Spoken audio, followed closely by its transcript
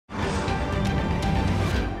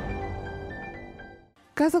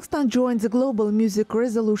Kazakhstan joined the Global Music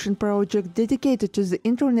Resolution Project dedicated to the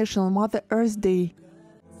International Mother Earth Day.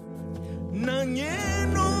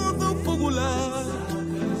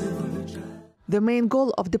 The main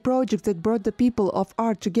goal of the project that brought the people of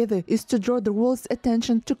art together is to draw the world's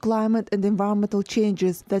attention to climate and environmental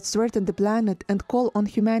changes that threaten the planet and call on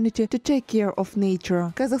humanity to take care of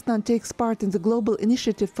nature. Kazakhstan takes part in the global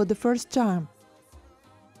initiative for the first time.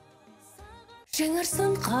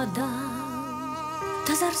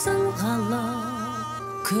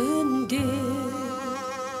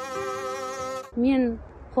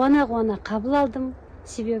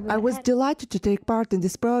 I was delighted to take part in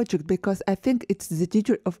this project because I think it's the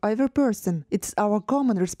duty of every person. It's our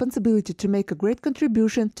common responsibility to make a great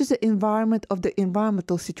contribution to the environment of the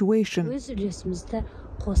environmental situation. The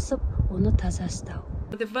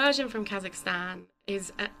version from Kazakhstan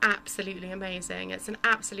is absolutely amazing. It's an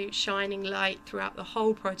absolute shining light throughout the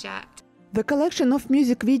whole project. The collection of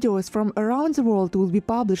music videos from around the world will be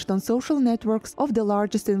published on social networks of the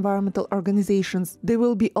largest environmental organizations. They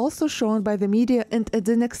will be also shown by the media and at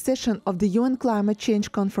the next session of the UN Climate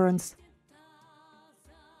Change Conference.